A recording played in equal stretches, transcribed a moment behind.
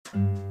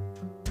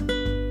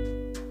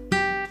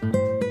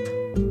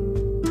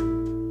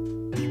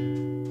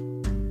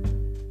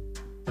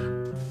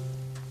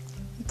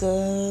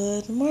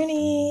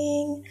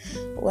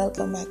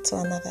welcome back to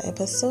another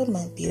episode,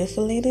 my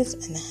beautiful ladies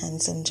and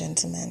handsome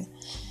gentlemen.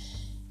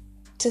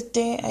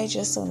 Today, I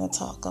just want to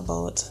talk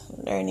about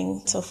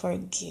learning to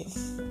forgive.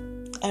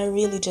 I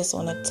really just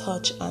want to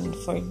touch on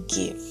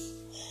forgive.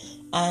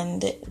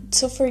 And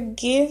to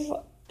forgive,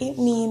 it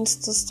means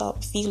to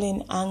stop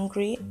feeling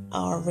angry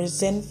or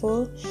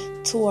resentful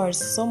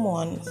towards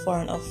someone for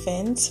an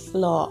offense,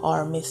 flaw,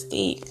 or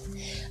mistake.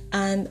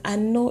 And I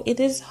know it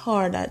is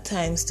hard at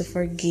times to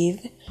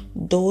forgive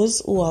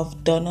those who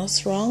have done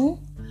us wrong.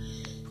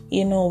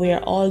 We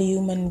are all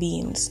human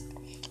beings.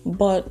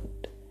 But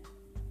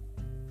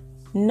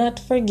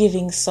not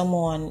forgiving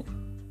someone,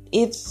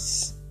 it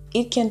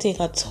can take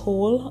a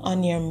toll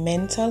on your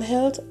mental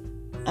health.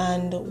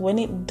 And when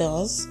it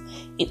does,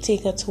 it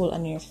takes a toll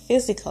on your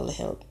physical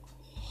health.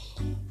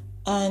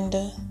 And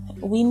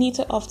we need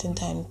to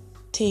oftentimes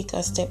take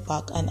a step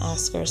back and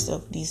ask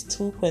ourselves these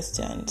two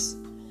questions.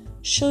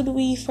 Should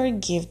we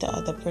forgive the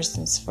other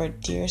persons for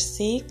their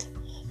sake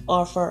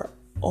or for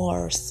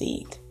our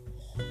sake?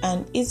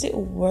 And is it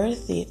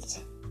worth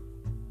it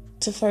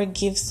to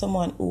forgive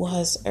someone who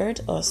has hurt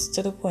us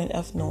to the point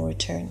of no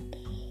return?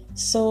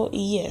 So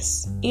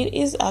yes, it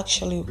is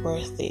actually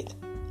worth it.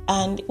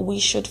 And we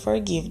should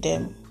forgive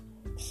them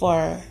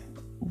for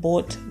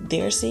both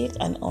their sake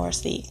and our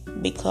sake.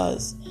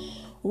 Because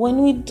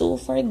when we do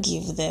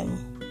forgive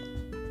them,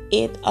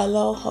 it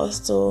allows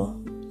us to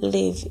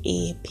live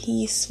a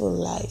peaceful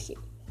life,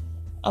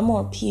 a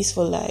more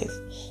peaceful life.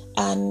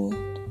 And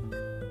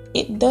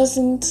it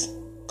doesn't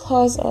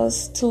cause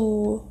us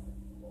to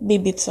be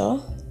bitter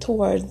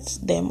towards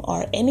them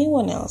or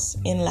anyone else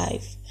in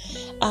life.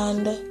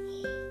 And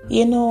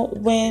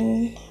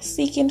when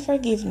seeking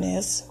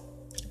forgiveness,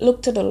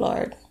 look to the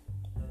Lord.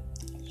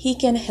 He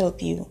can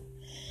help you.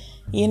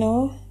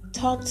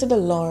 Talk to the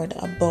Lord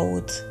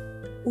about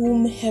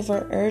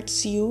whomever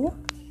hurts you,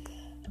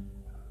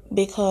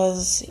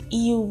 because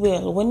He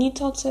will. When you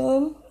talk to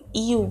Him,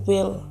 He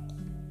will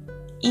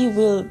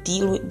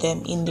deal with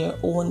them in their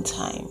own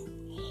time.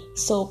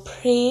 So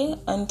pray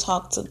and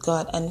talk to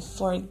God and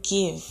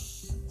forgive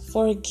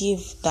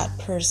that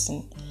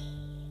person,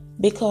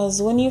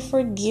 because when you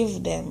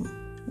forgive them,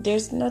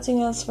 there's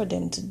nothing else for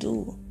them to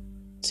do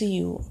to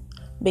you,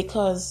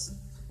 because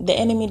the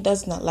enemy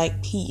does not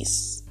like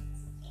peace.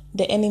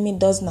 The enemy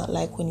does not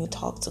like when you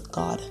talk to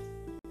God,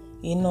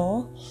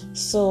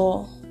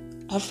 So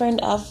a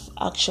friend have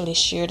actually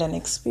shared an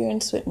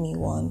experience with me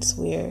once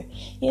where,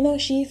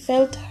 she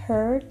felt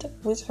hurt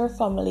with her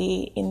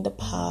family in the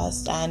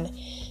past, and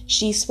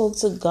she spoke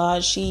to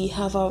God. She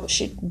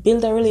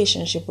built a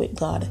relationship with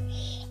God,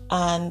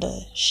 and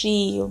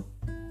she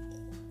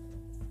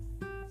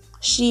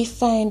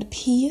find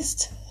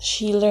peace.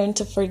 She learned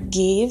to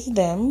forgive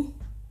them,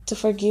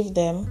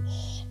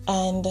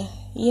 and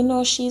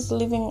she's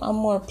living a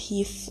more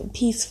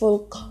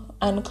peaceful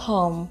and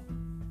calm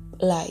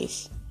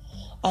life.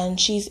 And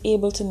she's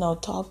able to now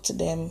talk to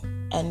them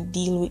and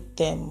deal with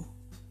them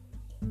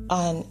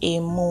on a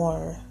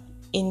more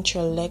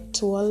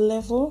intellectual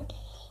level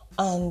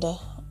and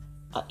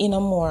in a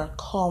more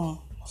calm,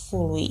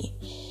 full way.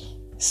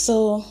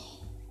 So,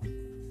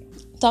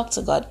 talk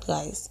to God,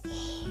 guys.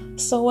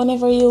 So,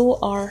 whenever you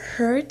are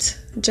hurt,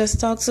 just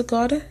talk to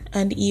God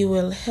and He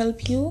will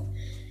help you.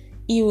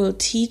 He will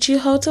teach you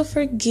how to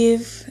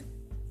forgive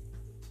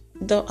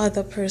the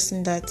other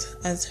person that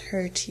has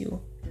hurt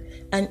you.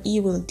 And He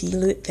will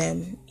deal with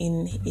them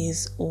in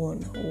His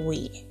own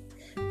way.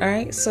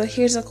 Alright, so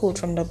here's a quote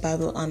from the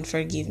Bible on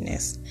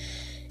forgiveness.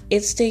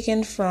 It's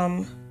taken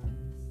from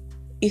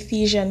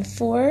Ephesians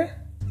 4,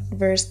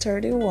 verse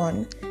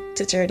 31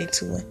 to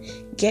 32.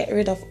 Get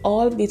rid of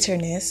all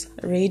bitterness,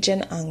 rage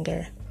and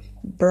anger,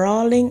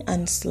 brawling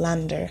and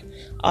slander,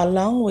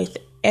 along with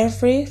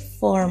every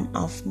form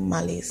of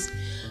malice.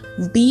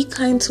 Be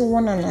kind to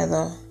one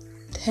another,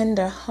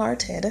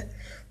 tender-hearted,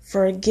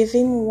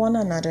 forgiving one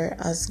another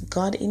as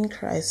God in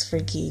Christ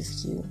forgave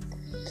you.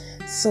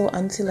 So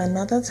until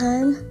another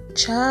time,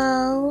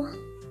 ciao.